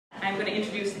I'm going to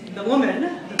introduce the woman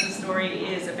that the story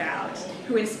is about,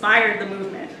 who inspired the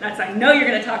movement. I know you're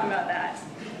going to talk about that.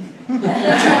 Well,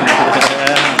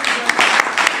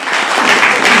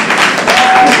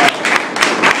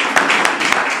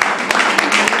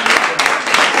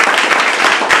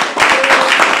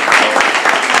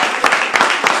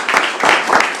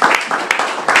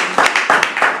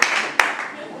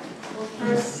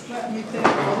 first, let me thank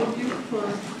all of you for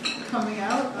coming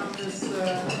out on this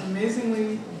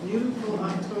amazingly beautiful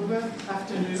October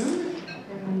afternoon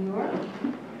in New York.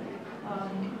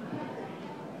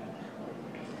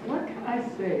 What can I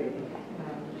say?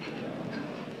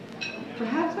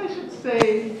 Perhaps I should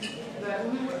say that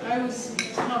we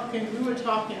were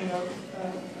talking a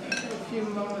few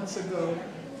moments ago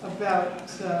about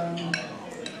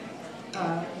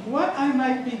what I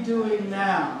might be doing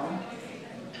now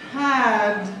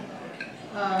had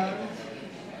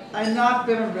I not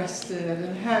been arrested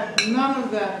and had none of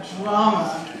that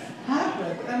drama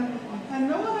happened. And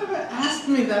no one ever asked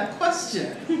me that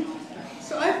question.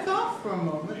 So I thought for a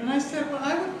moment, and I said, well,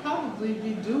 I would probably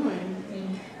be doing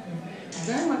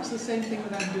very much the same thing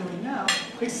that I'm doing now,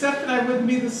 except that I wouldn't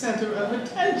be the center of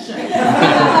attention.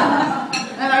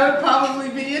 And I would probably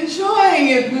be enjoying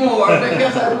it more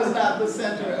because I was not the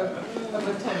center of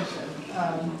attention.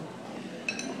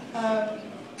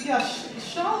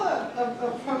 Shala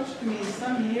approached me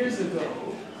some years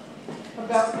ago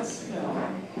about this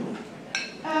film.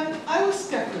 And I was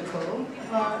skeptical,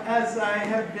 as I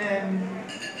have been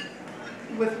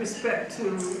with respect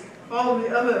to all the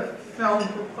other film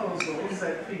proposals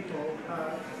that people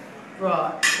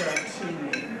brought to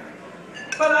me.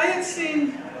 But I had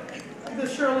seen the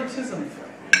Shirley Chisholm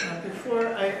film before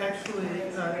I actually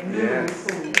knew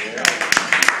who.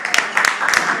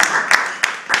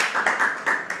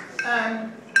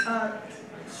 And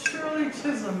Shirley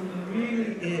Chisholm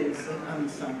really is an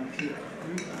unsung hero.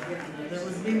 There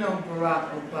would be no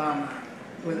Barack Obama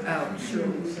without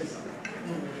Shirley Chisholm.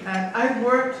 And I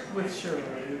worked with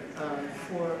Shirley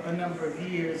for a number of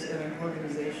years in an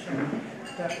organization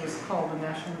that was called the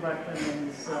National Black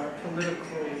Women's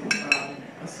Political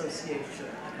Association.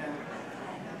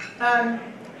 And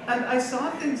I saw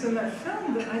things in that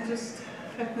film that I just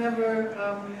had never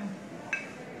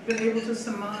been able to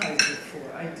surmise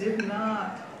before. I did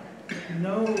not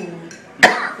know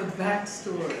the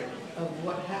backstory of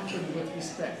what happened with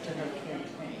respect to her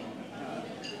campaign.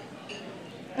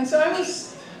 And so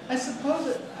I suppose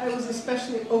that I was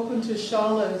especially open to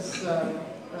Shala's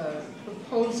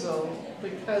proposal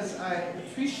because I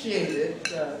appreciated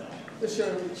the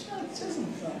Shirley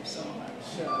Chisholm film so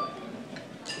much.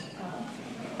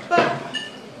 But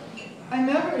I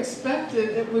never expected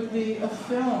it would be a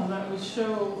film that would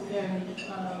show in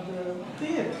the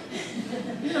theater.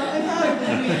 You know, I thought it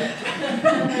would be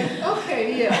like, okay,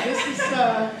 yeah,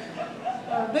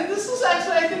 this was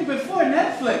actually, I think, before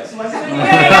Netflix, wasn't it?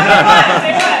 Yeah, it was.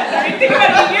 I mean, think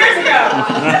about it years ago.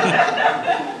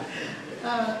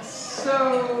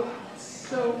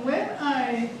 So when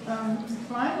I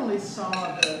finally saw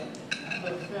the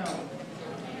film,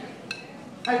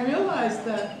 I realized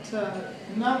that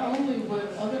not only would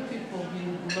other people be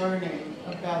learning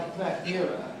about that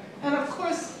era, and of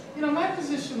course, you know, my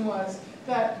position was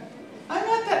that I'm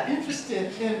not that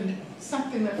interested in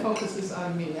something that focuses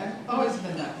on me. I've always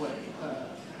been that way.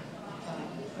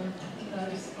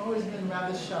 I've always been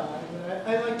rather shy.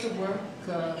 I like to work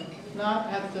not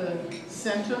at the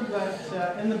center, but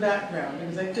in the background,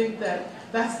 because I think that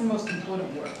that's the most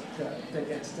important work that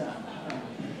gets done.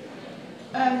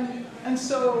 And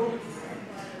so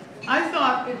I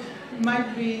thought it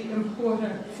might be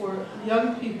important for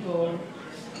young people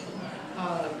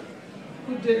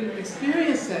who didn't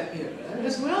experience that era,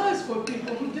 as well as for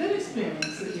people who did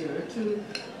experience the era, to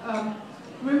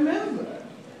remember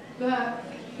that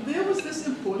there was this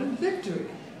important victory.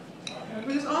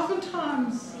 Because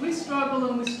oftentimes we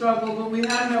struggle, but we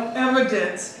have no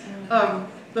evidence of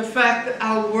the fact that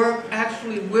our work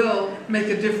actually will make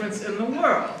a difference in the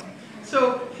world.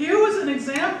 So here was an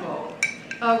example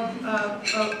of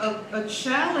a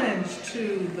challenge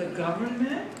to the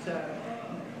government.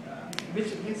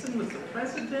 Richard Nixon was the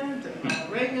president, and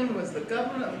Ronald Reagan was the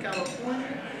governor of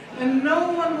California, and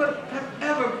no one would have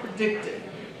ever predicted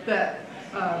that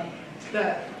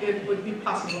that it would be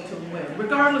possible to win,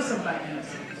 regardless of my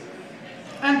innocence.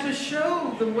 And to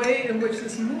show the way in which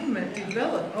this movement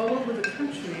developed all over the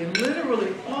country and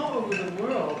literally all over the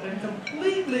world and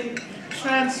completely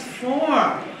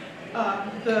transformed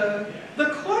the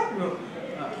courtroom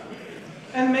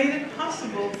and made it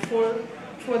possible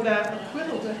for that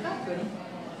acquittal to happen,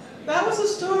 that was a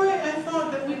story I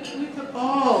thought that we could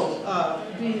all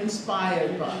be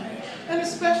inspired by, and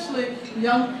especially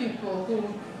young people who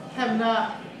have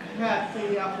not had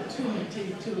the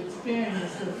opportunity to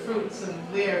experience the fruits of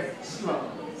their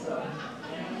struggles.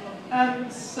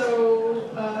 And so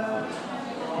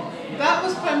that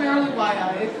was primarily why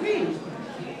I agreed.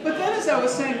 But then, as I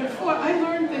was saying before, I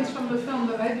learned things from the film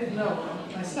that I didn't know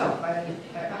myself. I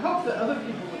hope that other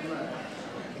people would learn.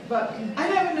 But I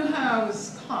never knew how I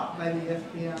was caught by the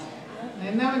FBI.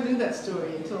 I never knew that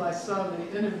story until I saw the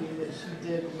interview that she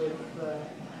did with the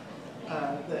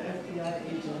FBI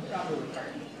agent.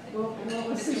 Well,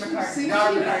 see, I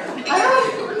don't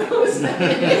even know his name.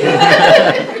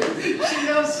 She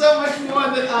knows so much more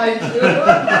than I do.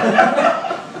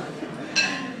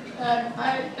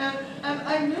 And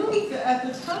I knew that at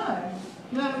the time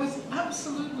that it was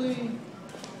absolutely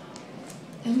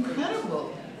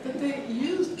incredible that they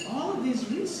used all of these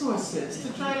resources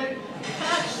to try to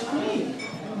catch me.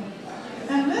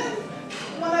 And then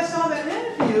when I saw that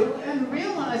interview and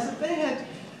realized that they had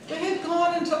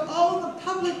gone into all of the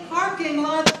public parking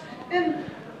lots in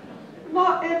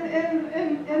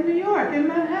New York, in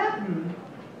Manhattan.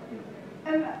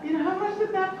 And you know, how much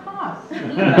did that cost?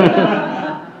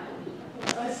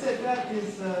 I said that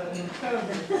is an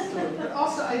incredible story. But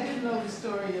also I did know the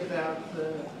story about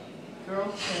the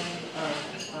girlfriend of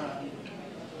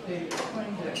a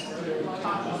Poindexter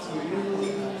talking to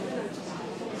you.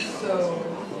 So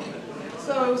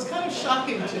it was kind of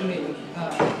shocking to me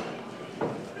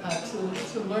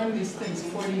to learn these things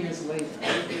 40 years later.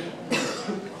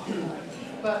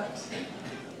 But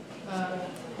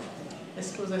I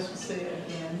suppose I should say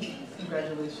again,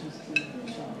 congratulations to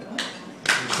Chandra.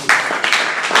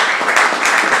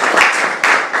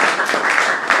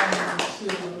 And to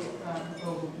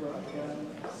Overbrook.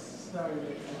 Sorry that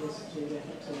I guess Jada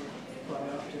had to fly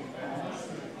off to Paris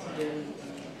today.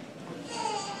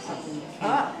 Something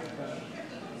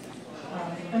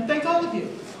and thank all of you.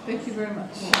 Thank you very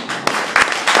much.